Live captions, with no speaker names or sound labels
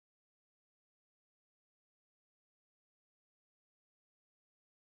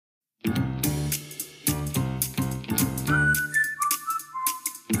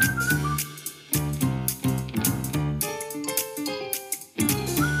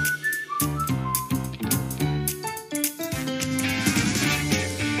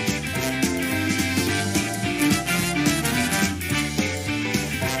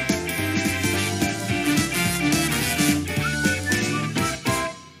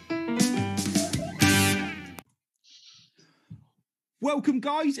Welcome,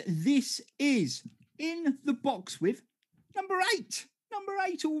 guys. This is In the Box with number 8. Number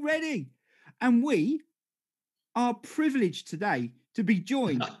 8 already. And we are privileged today to be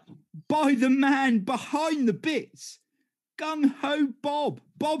joined by the man behind the bits, Gung Ho Bob.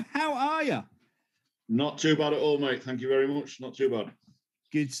 Bob, how are you? Not too bad at all, mate. Thank you very much. Not too bad.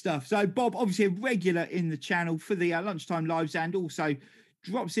 Good stuff. So, Bob, obviously a regular in the channel for the lunchtime lives and also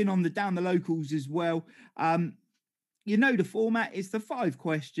drops in on the Down the Locals as well. You know the format is the 5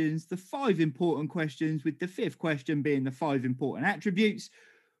 questions, the 5 important questions, with the 5th question being the 5 important attributes.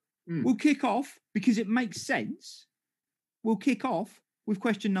 We'll kick off because it makes sense. We'll kick off with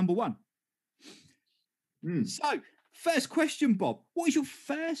question number 1. So, first question, Bob. What is your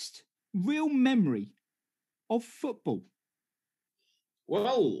first real memory of football?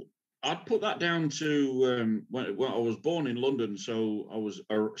 Well, I'd put that down to when I was born in London, so I was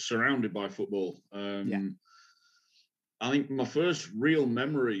surrounded by football. I think my first real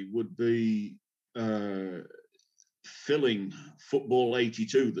memory would be filling Football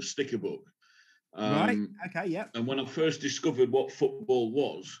 82, the sticker book. Right. Okay. Yeah. And when I first discovered what football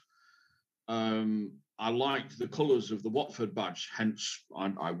was, I liked the colours of the Watford badge. Hence,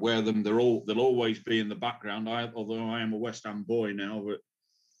 I wear them. They'll always be in the background. Although I am a West Ham boy now, but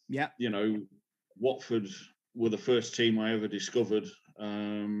yeah, you know, Watford were the first team I ever discovered.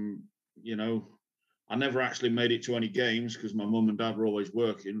 You know, I never actually made it to any games because my mum and dad were always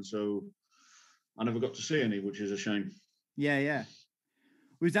working, so I never got to see any, which is a shame. Yeah, yeah.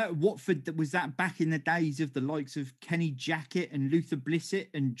 Was that Watford? Was that back in the days of the likes of Kenny Jackett and Luther Blissett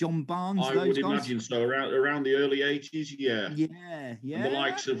and John Barnes? I would imagine so. Around the early 80s, yeah. Yeah, yeah. And the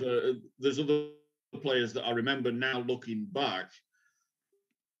likes of there's other players that I remember now looking back,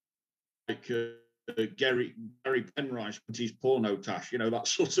 like Gary Penrice with his porno tash, you know, that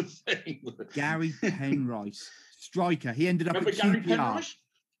sort of thing. Gary Penrice, striker. He ended up remember at Gary QPR. Penrice?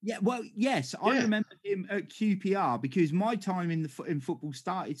 Yeah, well, yes, I remember him at QPR because my time in football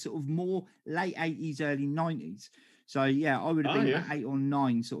started sort of more late 80s, early 90s. So yeah, I would have been about 8 or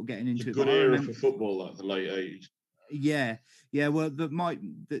 9, sort of getting into it. Good era for football, like the late 80s. Yeah, yeah. Well,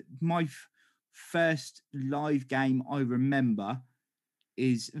 my first live game I remember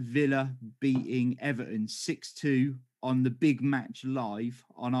is Villa beating Everton 6-2 on the Big Match Live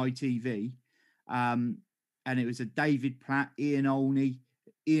on ITV. And it was a David Platt, Ian Olney,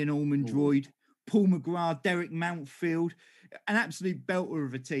 Ian Ormondroyd, Paul McGrath, Derek Mountfield, an absolute belter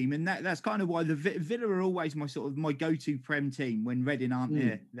of a team. And that's kind of why the Villa are always my go-to Prem team when Reading aren't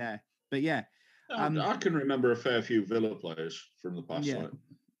there. But yeah. I can remember a fair few Villa players from the past. Yeah. Like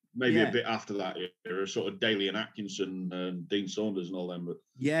maybe a bit after that era, sort of Daly and Atkinson and Dean Saunders and all them. But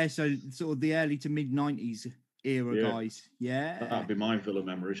yeah, so sort of the early to mid 90s era guys. Yeah, that'd be my Villa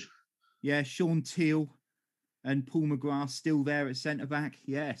memories. Yeah, Sean Teal and Paul McGrath still there at centre back.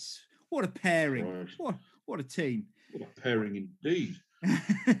 Yes, what a pairing! Right. What a team! What a pairing indeed.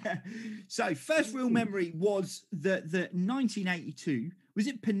 So, first real memory was the 1982. Was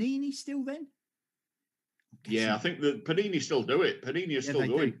it Panini still then? Yeah, I think the Panini still do it. Panini is still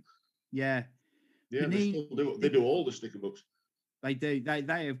doing. Yeah. Yeah, Panini, they still do. They do all the sticker books. They do.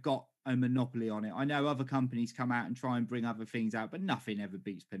 They have got a monopoly on it. I know other companies come out and try and bring other things out, but nothing ever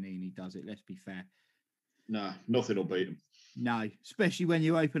beats Panini, does it? Let's be fair. Nah, nothing will beat them. No, especially when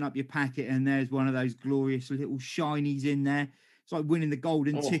you open up your packet and there's one of those glorious little shinies in there. It's like winning the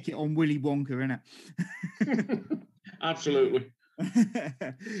golden ticket on Willy Wonka, isn't it? Absolutely.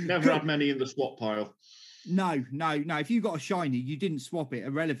 Never had many in the swap pile. No. If you got a shiny, you didn't swap it,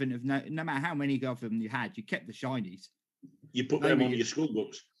 irrelevant of no matter how many of them you had, you kept the shinies. You put them on your school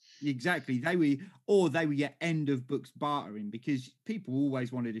books. Exactly. They were your end of books bartering because people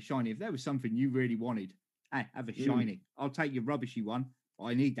always wanted a shiny. If there was something you really wanted, hey, have a shiny. I'll take your rubbishy one.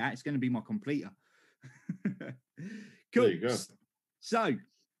 I need that. It's going to be my completer. Cool. There you go. So,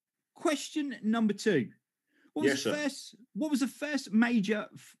 question number 2. What was the first major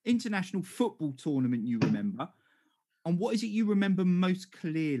international football tournament you remember? And what is it you remember most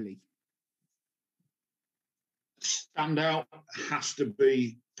clearly? Standout has to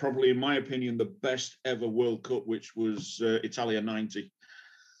be, probably in my opinion, the best ever World Cup, which was Italia 90.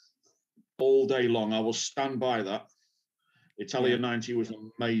 All day long, I will stand by that. Italia 90 was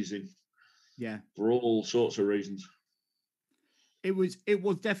amazing. Yeah. For all sorts of reasons. it was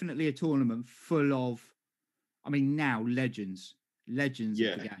definitely a tournament full of, I mean, now legends of the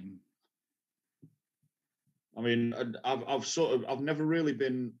game. I mean, I've never really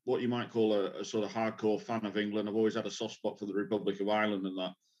been what you might call a sort of hardcore fan of England. I've always had a soft spot for the Republic of Ireland and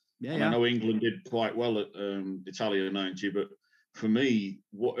that. I know England did quite well at Italia 90, but for me,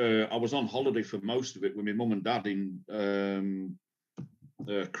 I was on holiday for most of it with my mum and dad in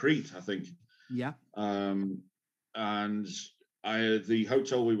Crete, I think. Yeah. And the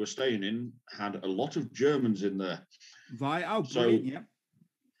hotel we were staying in had a lot of Germans in there. Right. Oh, brilliant. Yeah.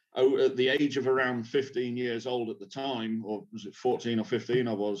 At the age of around 15 years old at the time, or was it 14 or 15?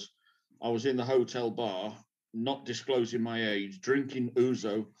 I was in the hotel bar, not disclosing my age, drinking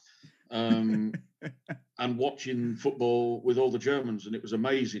ouzo, and watching football with all the Germans, and it was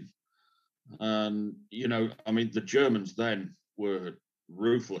amazing. And I mean, the Germans then were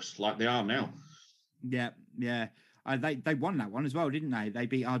ruthless, like they are now. Yeah. They won that one as well, didn't they? They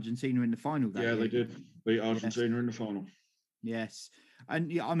beat Argentina in the final. They did beat Argentina in the final. Yes.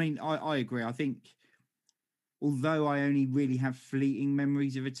 And yeah, I mean, I agree. I think, although I only really have fleeting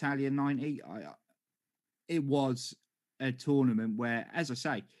memories of Italia 90, it was a tournament where, as I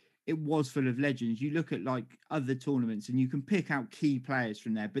say, it was full of legends. You look at like other tournaments and you can pick out key players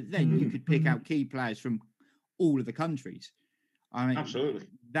from there, but then you could pick out key players from all of the countries. I mean, absolutely.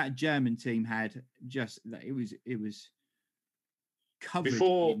 That German team had just that. It was covered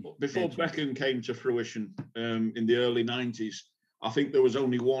before Beckham came to fruition in the early 90s. I think there was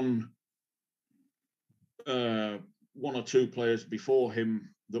only one or two players before him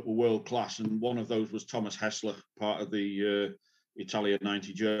that were world class, and one of those was Thomas Hessler, part of the Italia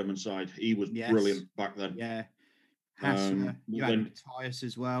 90 German side. He was brilliant back then. Yeah, Hessler. You had Matthias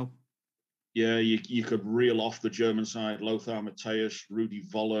as well. Yeah, you could reel off the German side: Lothar Matthäus, Rudi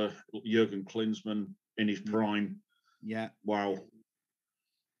Voller, Jürgen Klinsmann in his prime. Yeah. Wow.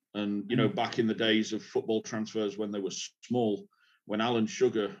 And back in the days of football transfers when they were small, when Alan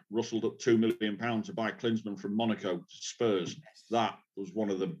Sugar rustled up £2 million to buy Klinsmann from Monaco to Spurs, that was one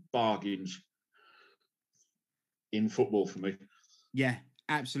of the bargains in football for me. Yeah,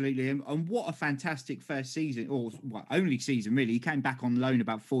 absolutely. And what a fantastic first season, or only season really. He came back on loan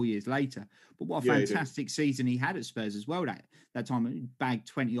about 4 years later, but what a fantastic season he had at Spurs as well. That time he bagged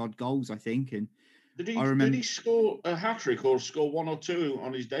 20 odd goals, I think. And did he score a hat-trick or score one or two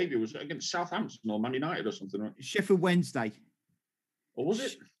on his debut? Was it against Southampton or Man United or something? Right? Sheffield Wednesday. Or was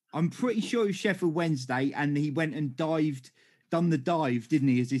it? I'm pretty sure it was Sheffield Wednesday, and he went and done the dive, didn't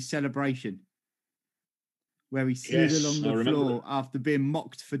he, as his celebration? Where he slid along the floor after being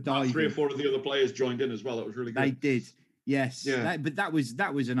mocked for diving. 3 or 4 of the other players joined in as well. That was really good. They did, yes. Yeah. But that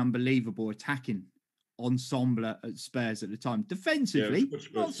was an unbelievable attacking ensemble at Spurs at the time. Defensively,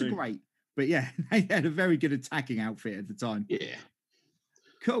 not so great. But yeah, they had a very good attacking outfit at the time. Yeah.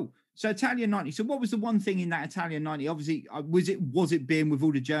 Cool. So Italia 90. So what was the one thing in that Italia 90? Obviously, was it being with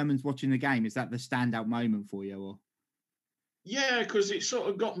all the Germans watching the game? Is that the standout moment for you? Or? Yeah, because it sort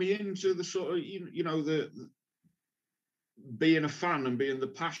of got me into the sort of, the being a fan and being the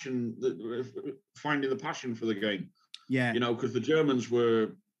passion, finding the passion for the game. Yeah. Because the Germans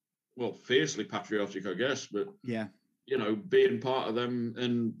were, fiercely patriotic, I guess. But, yeah. Being part of them,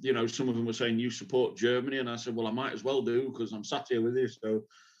 and, some of them were saying, you support Germany. And I said, well, I might as well do, because I'm sat here with you. So,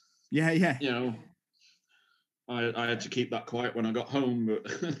 yeah. I had to keep that quiet when I got home. But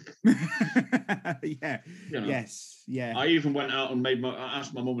yeah. Yes. Yeah. I even went out and I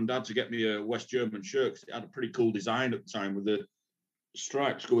asked my mum and dad to get me a West German shirt, because it had a pretty cool design at the time with the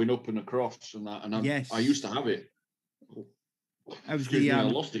stripes going up and across and that. And I used to have it. That was I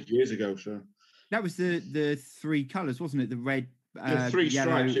lost it years ago. So that was the 3 colours, wasn't it? The red, the 3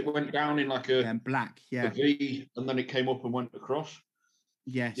 yellow, stripes. It went down in like a black, a V, and then it came up and went across.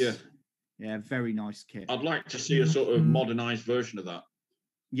 Yes. Yeah, very nice kit. I'd like to see a sort of modernised version of that.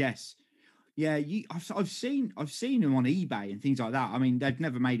 Yes. Yeah, I've seen them on eBay and things like that. I mean, they've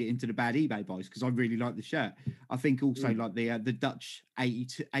never made it into the bad eBay buys, because I really like the shirt. I think also like the Dutch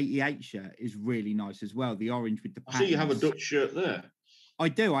 88 shirt is really nice as well. The orange with the patterns. I see you have a Dutch shirt there. I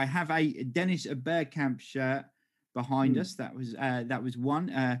do. I have a Dennis Bergkamp shirt behind us. That was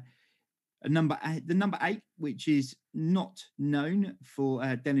one. The number 8, which is not known for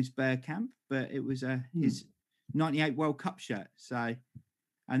Dennis Bergkamp, but it was his 98 World Cup shirt. So,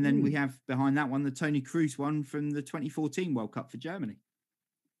 and then we have behind that one the Tony Kroos one from the 2014 World Cup for Germany.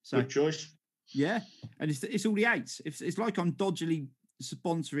 So, good choice. Yeah, and it's all the 8s. It's like I'm dodgily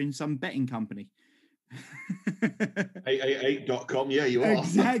sponsoring some betting company. 888.com. Yeah, you are.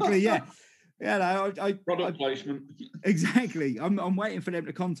 Exactly. Yeah. Yeah, no, Product placement. Exactly. I'm waiting for them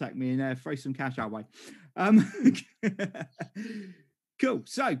to contact me and throw some cash our way. Um, cool.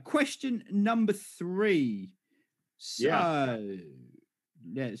 So, question number 3. So, Yeah.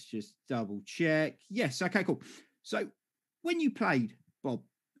 let's just double check. Yes. Okay. Cool. So, when you played, Bob,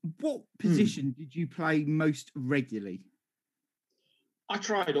 what position did you play most regularly? I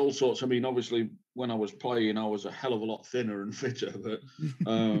tried all sorts. I mean, obviously, when I was playing, I was a hell of a lot thinner and fitter, but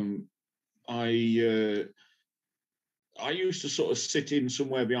I used to sort of sit in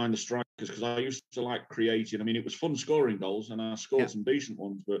somewhere behind the strikers because I used to like creating. I mean, it was fun scoring goals, and I scored some decent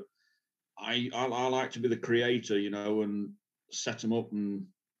ones. But I like to be the creator, and set them up and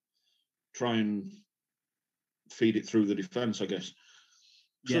try and feed it through the defence, I guess.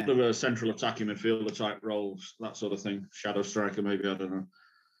 Sort of a central attacking midfielder type roles, that sort of thing. Shadow striker, maybe, I don't know.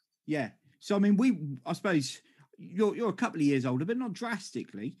 Yeah. So I mean, I suppose you're a couple of years older, but not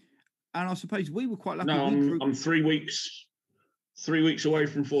drastically. And I suppose we were quite lucky. No, I'm 3 weeks away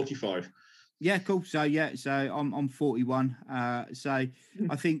from 45. Yeah, cool. So I'm 41. So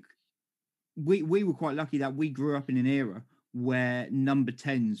I think we were quite lucky that we grew up in an era where number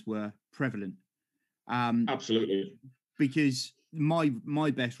 10s were prevalent. Absolutely. Because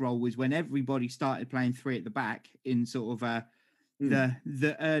my best role was when everybody started playing 3 at the back in sort of the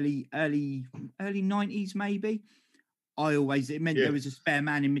early 90s, maybe. It meant there was a spare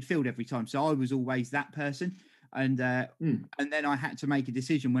man in midfield every time. So I was always that person. And then I had to make a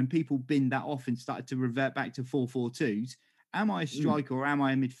decision when people binned that off and started to revert back to 4-4-2s. Am I a striker or am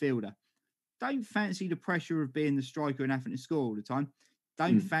I a midfielder? Don't fancy the pressure of being the striker and having to score all the time.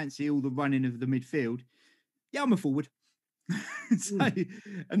 Don't fancy all the running of the midfield. Yeah, I'm a forward. So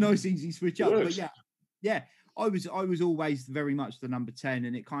a nice easy switch up. But yeah, I was always very much the number 10,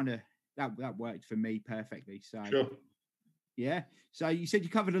 and it kind of that worked for me perfectly. So sure. Yeah. So you said you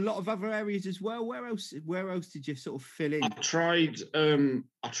covered a lot of other areas as well. Where else did you sort of fill in? I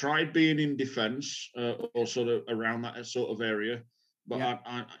tried being in defence or sort of around that sort of area. But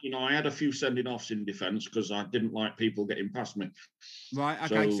I had a few sending offs in defence because I didn't like people getting past me. Right.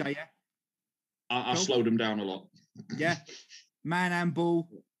 Okay. So I slowed them down a lot. Yeah. Man and ball,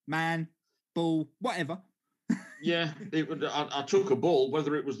 whatever. Yeah. I took a ball,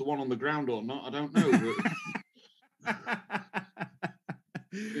 whether it was the one on the ground or not, I don't know.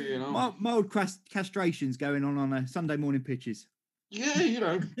 But, mild castrations going on a Sunday morning pitches.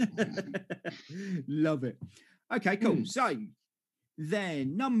 Yeah, Love it. Okay, cool. So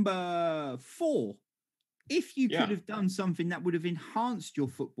then number 4, if you could have done something that would have enhanced your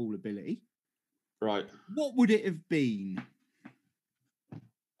football ability, right, what would it have been?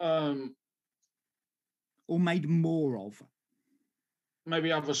 Or made more of? Maybe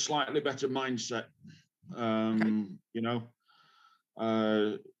have a slightly better mindset.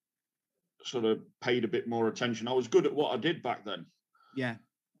 Sort of paid a bit more attention. I was good at what I did back then. Yeah.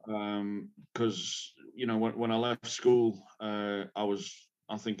 Because when I left school, I'm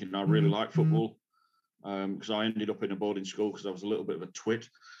thinking I really like football. Because I ended up in a boarding school because I was a little bit of a twit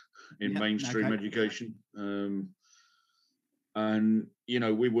in mainstream education. And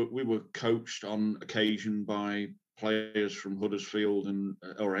we were coached on occasion by players from Huddersfield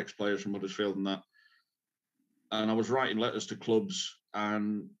or ex-players from Huddersfield and that. And I was writing letters to clubs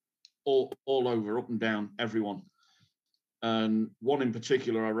and all over, up and down, everyone. And one in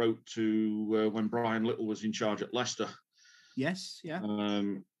particular I wrote to when Brian Little was in charge at Leicester. Yes, yeah.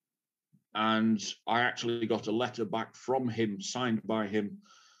 And I actually got a letter back from him, signed by him,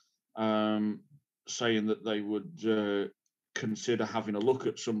 saying that they would consider having a look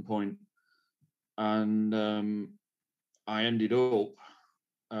at some point. And I ended up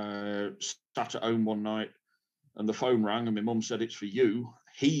sat at home one night and the phone rang and my mum said, "It's for you."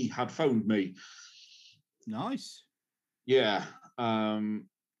 He had phoned me. Nice. Yeah. And,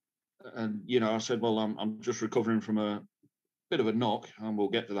 I said, well, I'm just recovering from a bit of a knock, and we'll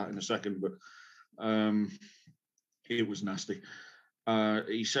get to that in a second, but it was nasty.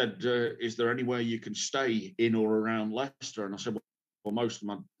 He said, is there anywhere you can stay in or around Leicester? And I said, well, most of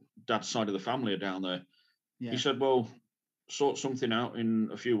my dad's side of the family are down there. Yeah. He said, well, sort something out in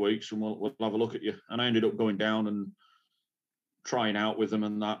a few weeks and we'll have a look at you. And I ended up going down and trying out with them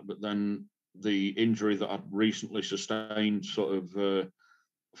and that, but then the injury that I'd recently sustained sort of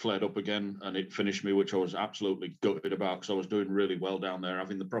flared up again, and it finished me, which I was absolutely gutted about because I was doing really well down there,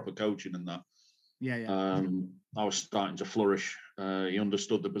 having the proper coaching and that. Yeah. I was starting to flourish. He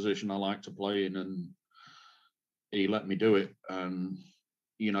understood the position I like to play in, and he let me do it. And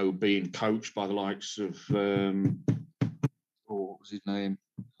being coached by the likes of what was his name?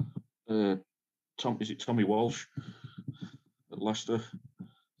 Is it Tommy Walsh at Leicester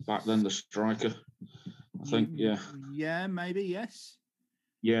back then, the striker. I think, yeah. Yeah, maybe, yes.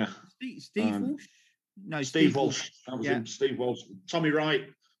 Yeah. Steve Walsh? No, Steve Walsh. That was him, Steve Walsh. Tommy Wright,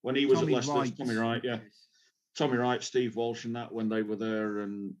 when he was Tommy at Leicester. Wright. Tommy Wright, yeah. Yes. Tommy Wright, Steve Walsh, and that when they were there.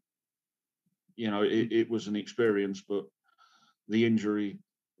 And, it was an experience, but the injury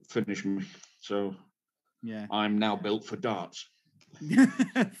finished me. So yeah, I'm now built for darts.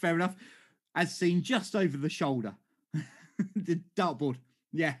 Fair enough. As seen just over the shoulder. The dartboard.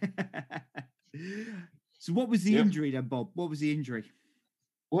 Yeah. So what was the injury then, Bob? What was the injury?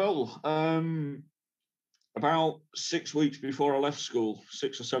 Well, about 6 weeks before I left school,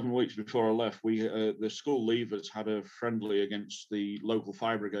 6 or 7 weeks before I left, we the school leavers had a friendly against the local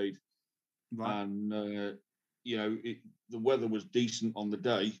fire brigade. Right. And, the weather was decent on the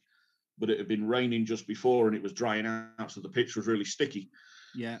day, but it had been raining just before and it was drying out, so the pitch was really sticky.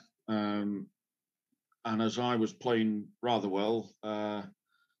 Yeah. And as I was playing rather well,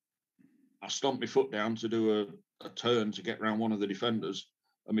 I stomped my foot down to do a turn to get around one of the defenders,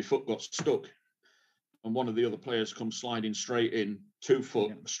 and my foot got stuck. And one of the other players comes sliding straight in, 2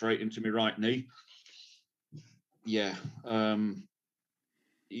 foot straight into my right knee. Yeah. My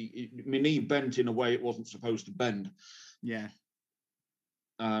knee bent in a way it wasn't supposed to bend. Yeah.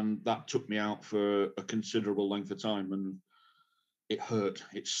 And that took me out for a considerable length of time, and it hurt.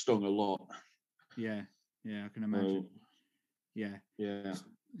 It stung a lot. Yeah. Yeah, I can imagine. Yeah. Yeah.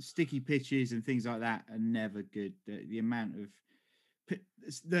 Sticky pitches and things like that are never good. The amount of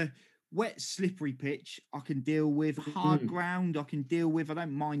the wet, slippery pitch I can deal with. Hard ground I can deal with. I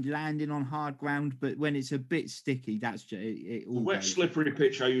don't mind landing on hard ground, but when it's a bit sticky, that's just it. All the wet, slippery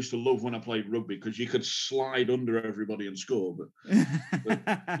pitch I used to love when I played rugby because you could slide under everybody and score. But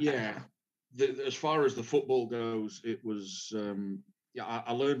yeah, as far as the football goes, it was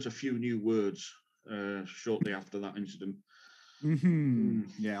I learned a few new words shortly after that incident. Mm-hmm.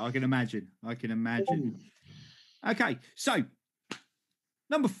 Yeah, I can imagine. Okay, so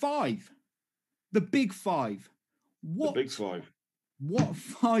number 5, the big 5. The big 5. What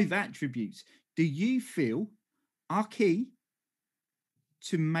 5 attributes do you feel are key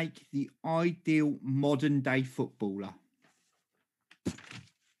to make the ideal modern day footballer?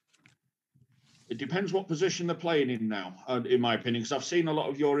 It depends what position they're playing in now, in my opinion, because I've seen a lot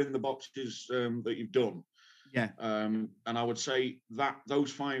of your in the boxes that you've done. Yeah. And I would say that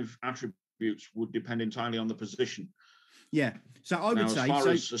those 5 attributes would depend entirely on the position. Yeah. So I would say, as far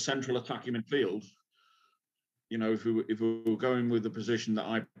as the central attacking midfield, if we were going with the position that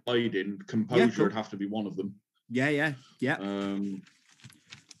I played in, composure would have to be one of them. Yeah.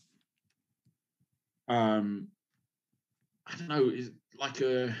 I don't know, is like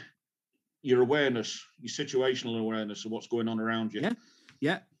your awareness, your situational awareness of what's going on around you.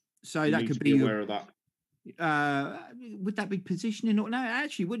 Yeah. So you that could be aware of that. Would that be positioning? No,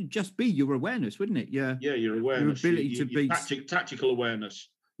 actually, it wouldn't just be your awareness, wouldn't it? Your awareness, your ability to be tactical awareness.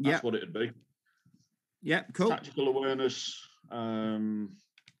 That's what it'd be. Yeah, cool. Tactical awareness. The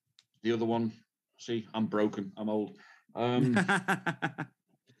other one. See, I'm broken. I'm old.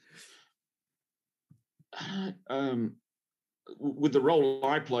 With the role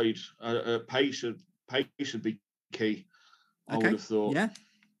I played, pace would be key. I would have thought. Yeah.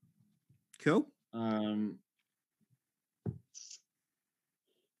 Cool.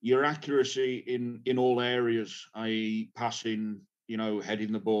 Your accuracy in all areas, i.e. passing,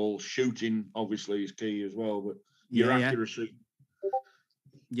 heading the ball, shooting obviously is key as well, but your accuracy.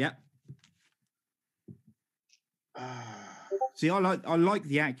 Yeah. See, I like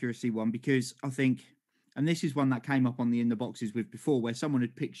the accuracy one because I think, and this is one that came up on the in the boxes with before, where someone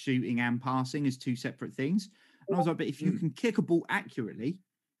had picked shooting and passing as 2 separate things. And I was like, but if you can kick a ball accurately,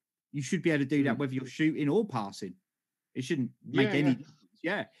 you should be able to do that whether you're shooting or passing. It shouldn't make any difference.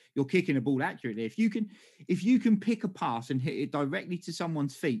 Yeah, you're kicking a ball accurately. If you can pick a pass and hit it directly to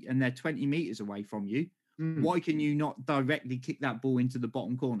someone's feet and they're 20 meters away from you, why can you not directly kick that ball into the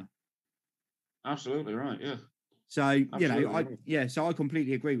bottom corner? Absolutely right. Yeah. So so I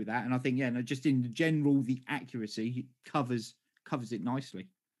completely agree with that, and I think just in general, the accuracy covers it nicely.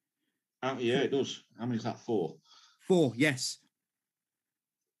 It does. How many is that? 4? 4, yes.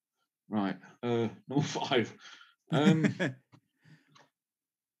 Right. Number 5. And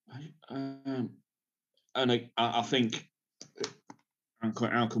I think,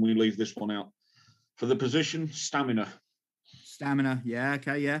 how can we leave this one out? For the position, stamina. Yeah.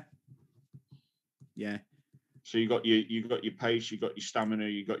 Okay. Yeah. So you got your pace, you got your stamina,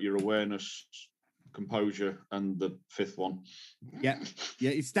 you got your awareness, composure, and the 5th one. Yeah.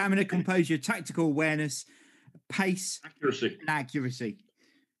 It's stamina, composure, tactical awareness, pace, accuracy. And accuracy.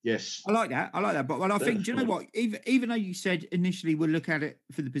 Yes. I like that. But well, I think, do you know what? Even though you said initially we'll look at it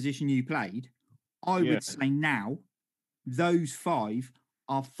for the position you played, I Yeah. would say now those 5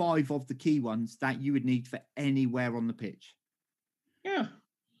 are 5 of the key ones that you would need for anywhere on the pitch. Yeah.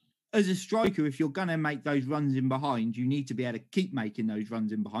 As a striker, if you're going to make those runs in behind, you need to be able to keep making those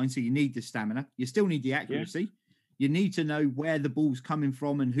runs in behind. So you need the stamina. You still need the accuracy. You need to know where the ball's coming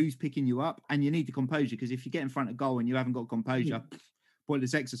from and who's picking you up. And you need the composure, because if you get in front of goal and you haven't got composure,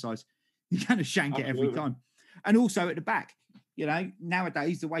 pointless exercise. You're going to shank it every time. And also at the back,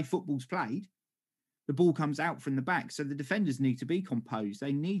 nowadays, the way football's played, the ball comes out from the back. So the defenders need to be composed.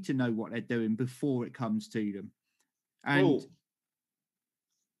 They need to know what they're doing before it comes to them. And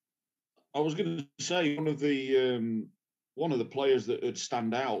I was going to say one of the players that would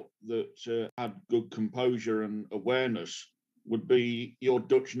stand out that had good composure and awareness would be your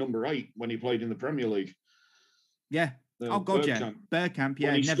Dutch number 8 when he played in the Premier League. Yeah. Bergkamp. Bergkamp, yeah.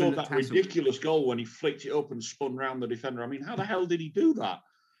 When he scored that ridiculous goal when he flicked it up and spun round the defender. I mean, how the hell did he do that?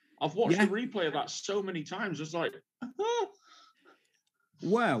 I've watched the replay of that so many times. It's like,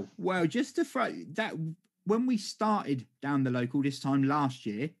 Well, just to throw that, when we started down the local this time last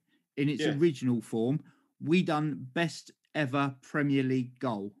year, in its original form, we done best ever Premier League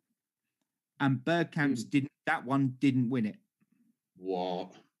goal, and Bergkamp's didn't win it.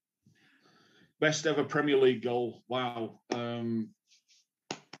 What? Best ever Premier League goal? Wow.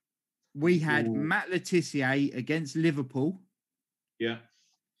 We had Matt Le Tissier against Liverpool. Yeah.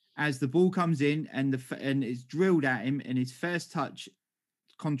 As the ball comes in and it's drilled at him, and his first touch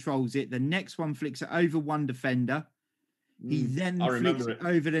controls it. The next one flicks it over one defender. He then flicks it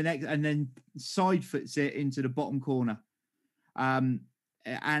over the next and then side foots it into the bottom corner. An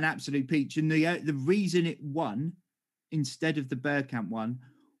absolute peach. And the reason it won instead of the Bergkamp one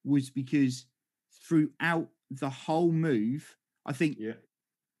was because throughout the whole move, I think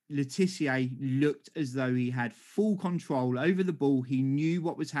Le Tissier looked as though he had full control over the ball. He knew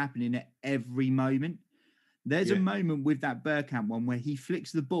what was happening at every moment. There's a moment with that Bergkamp one where he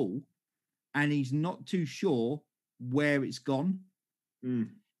flicks the ball and he's not too sure where it's gone.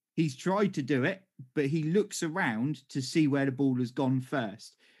 He's tried to do it, but he looks around to see where the ball has gone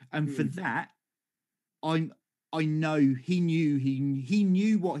first. And for that, I know he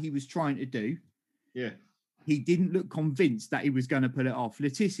knew what he was trying to do. Yeah. He didn't look convinced that he was going to pull it off. Le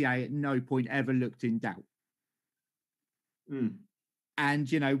Tissier at no point ever looked in doubt.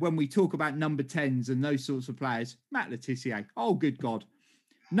 And, when we talk about number 10s and those sorts of players, Matt Le Tissier, oh, good God.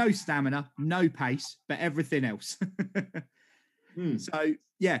 No stamina, no pace, but everything else. So,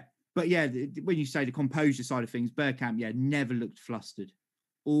 But, when you say the composure side of things, Bergkamp, never looked flustered.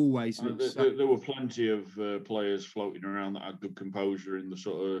 Always looked... There were plenty of players floating around that had good composure in the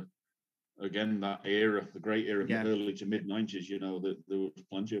sort of, again, that era, the great era, early to mid-90s, that there was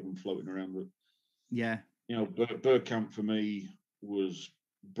plenty of them floating around. But, Bergkamp, for me, was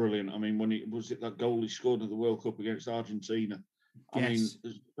brilliant. I mean, when that goal he scored at the World Cup against Argentina, I mean,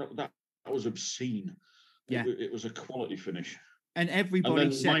 that was obscene. It was a quality finish. And everybody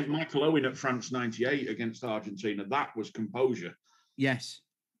and then Michael Owen at France 98 against Argentina, that was composure. Yes.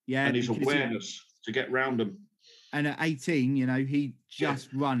 Yeah. And his awareness to get round them. And at 18, he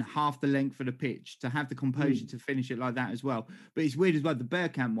just run half the length of the pitch to have the composure to finish it like that as well. But it's weird as well, the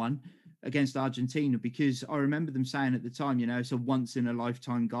Bergkamp one against Argentina, because I remember them saying at the time, it's a once in a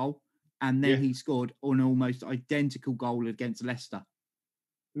lifetime goal. And then he scored an almost identical goal against Leicester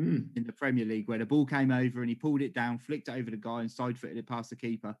in the Premier League, where the ball came over and he pulled it down, flicked it over the guy and side footed it past the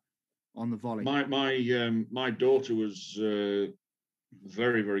keeper on the volley. My daughter was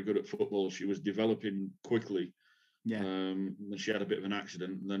very, very good at football. She was developing quickly. Yeah. She had a bit of an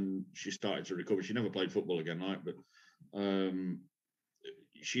accident and then she started to recover. She never played football again, but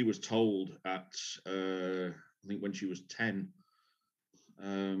she was told at, I think when she was 10,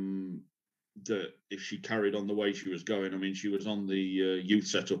 that if she carried on the way she was going, I mean, she was on the youth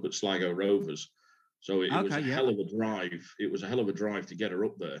setup at Sligo Rovers. So it was a hell of a drive. It was a hell of a drive to get her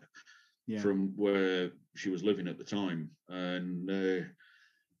up there from where she was living at the time. And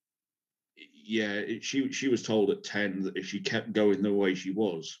she was told at 10 that if she kept going the way she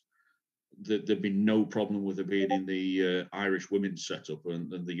was, that there'd be no problem with her being in the Irish women's setup and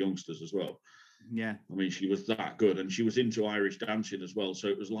the youngsters as well. Yeah. I mean, she was that good, and she was into Irish dancing as well. So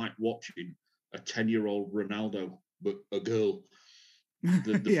it was like watching a 10-year-old Ronaldo, but a girl.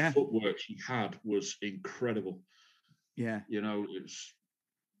 The footwork she had was incredible. Yeah. It's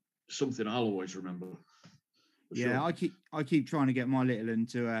something I'll always remember. Yeah, sure. I keep trying to get my little one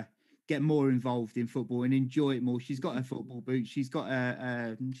to get more involved in football and enjoy it more. She's got her football boots, she's got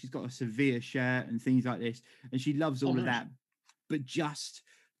a Sevilla shirt and things like this, and she loves all of that. But just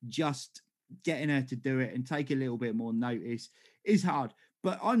just getting her to do it and take a little bit more notice is hard.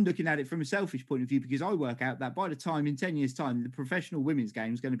 But I'm looking at it from a selfish point of view because I work out that by the time in 10 years' time, the professional women's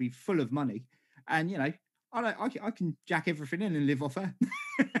game is going to be full of money. And, you know, I can jack everything in and live off her.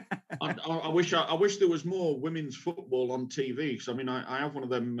 I wish there was more women's football on TV. Because I mean, I have one of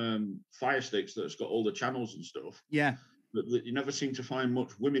them Fire Sticks that's got all the channels and stuff. Yeah. But you never seem to find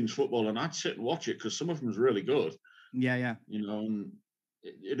much women's football, and I'd sit and watch it because some of them is really good. Yeah. You know, and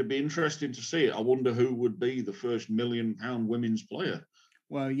it'd be interesting to see it. I wonder who would be the first £1 million women's player.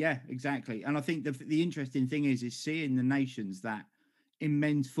 Well, yeah, exactly. And I think the interesting thing is seeing the nations that in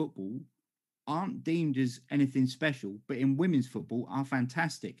men's football aren't deemed as anything special, but in women's football are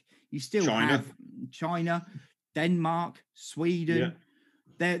fantastic. You still have China, Denmark, Sweden.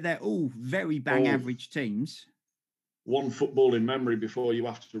 Yeah. They're all very bang average teams. One football in memory before you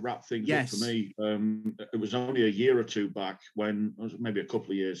have to wrap things up for me. It was only a year or two back when, maybe a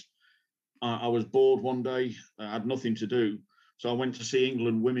couple of years, I was bored one day. I had nothing to do. So I went to see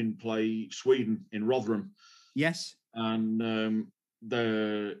England women play Sweden in Rotherham. Yes. And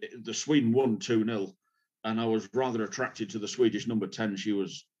the Sweden won 2-0. And I was rather attracted to the Swedish number 10. She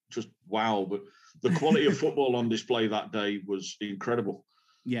was just wow. But the quality of football on display that day was incredible.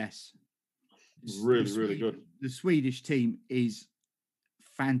 Yes. Really good. The Swedish team is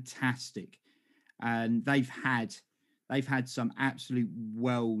fantastic. And they've had some absolute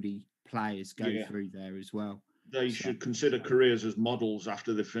worldy players go through there as well. They should consider careers as models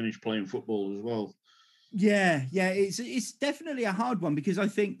after they finish playing football as well. Yeah, it's definitely a hard one because I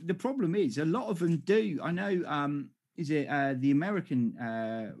think the problem is a lot of them do. I know, is it the American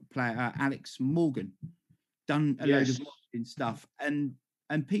player Alex Morgan done a load of modeling stuff, and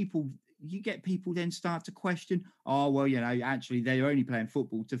people, you get people then start to question, oh well, you know, actually they're only playing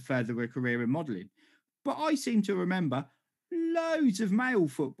football to further a career in modeling. But I seem to remember loads of male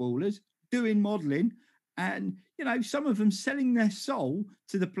footballers doing modeling. And, you know, some of them selling their soul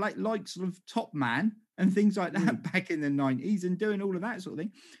to the likes of Top Man and things like that back in the 90s and doing all of that sort of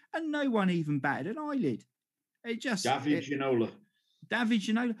thing. And no one even batted an eyelid. It just... David Ginola.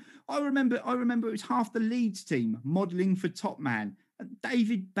 I remember it was half the Leeds team modelling for Top Man.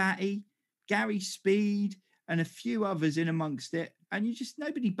 David Batty, Gary Speed, and a few others in amongst it. And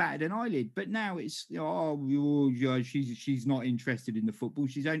nobody batted an eyelid. But now it's, she's not interested in the football.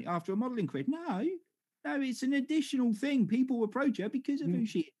 She's only after a modelling career. No, it's an additional thing. People approach her because of who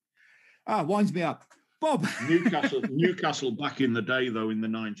she is. Winds me up. Bob. Newcastle back in the day, though, in the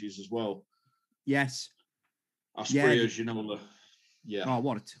 90s as well. Yes. Asprilla, Ginola. Yeah. Oh,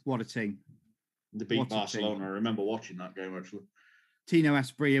 what a team. They beat Barcelona. I remember watching that game, actually. Tino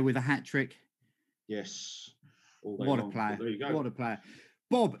Asprilla with a hat-trick. Yes. What a player. There you go. What a player.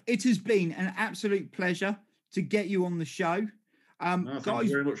 Bob, it has been an absolute pleasure to get you on the show. Thank you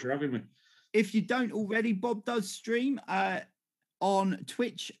very much for having me. If you don't already, Bob does stream on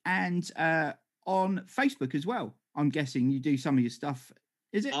Twitch and on Facebook as well. I'm guessing you do some of your stuff.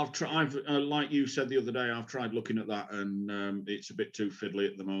 Is it? I've like you said the other day, I've tried looking at that and it's a bit too fiddly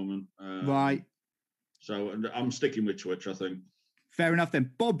at the moment. Right. So I'm sticking with Twitch, I think. Fair enough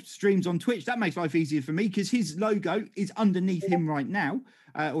then. Bob streams on Twitch. That makes life easier for me because his logo is underneath him right now,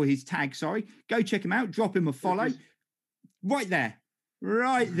 or his tag, sorry. Go check him out. Drop him a follow. Right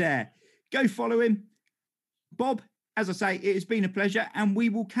there. Go follow him. Bob, as I say, it has been a pleasure and we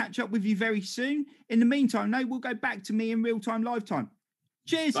will catch up with you very soon. In the meantime, we'll go back to me in real time, live time.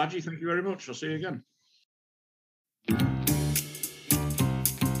 Cheers. Badgie, thank you very much. I'll see you again.